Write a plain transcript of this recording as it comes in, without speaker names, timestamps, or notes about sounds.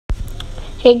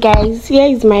Hey guys, here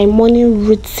is my morning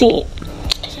routine.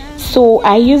 So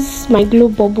I use my glow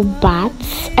bubble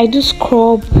bath. I do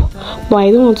scrub, but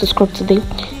I don't want to scrub today.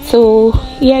 So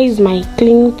here is my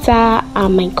cleanser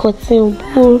and my cotton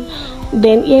wool.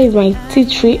 Then here is my tea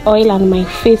tree oil and my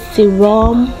face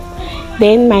serum.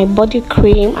 Then my body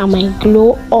cream and my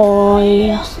glow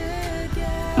oil.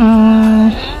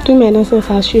 Do my nonsense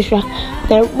as usual.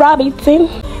 Then rub it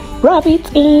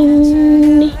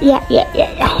in.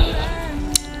 Yeah.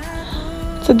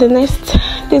 So the next,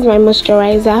 this is my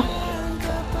moisturizer.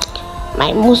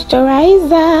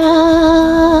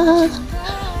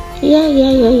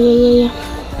 Yeah.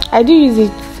 I do use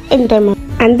it anytime.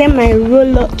 And then my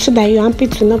roller, so that your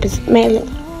armpits will not be smelling.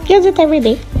 Use it every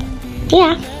day.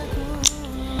 Yeah.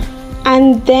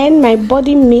 And then my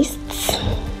body mist,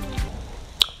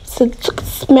 so it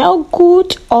smell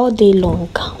good all day long.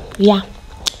 Yeah.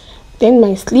 Then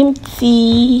my slim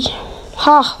tea.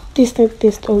 This thing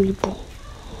tastes horrible.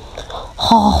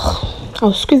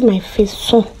 I'll squeeze my face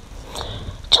soon.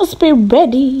 Just be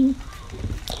ready.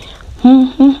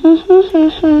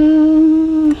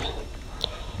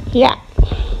 Yeah.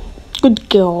 Good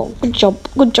girl. Good job.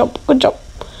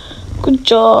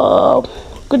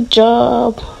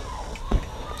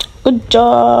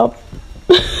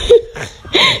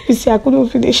 You see, I couldn't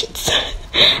finish it.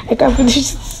 I can't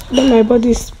finish it. Then my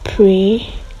body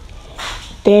spray.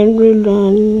 Then roll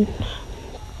on.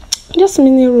 Just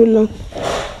mini roll on.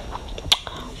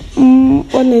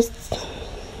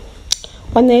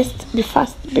 Honest, be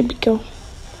fast, baby girl.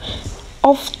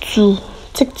 Off to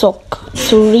TikTok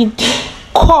to read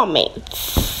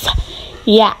comments.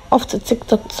 Yeah, off to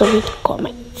TikTok to read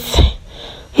comments.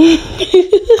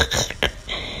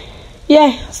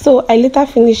 Yeah, so I later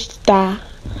finished the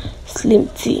slim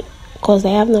tea because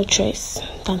I have no choice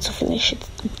than to finish it.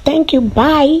 Thank you.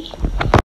 Bye.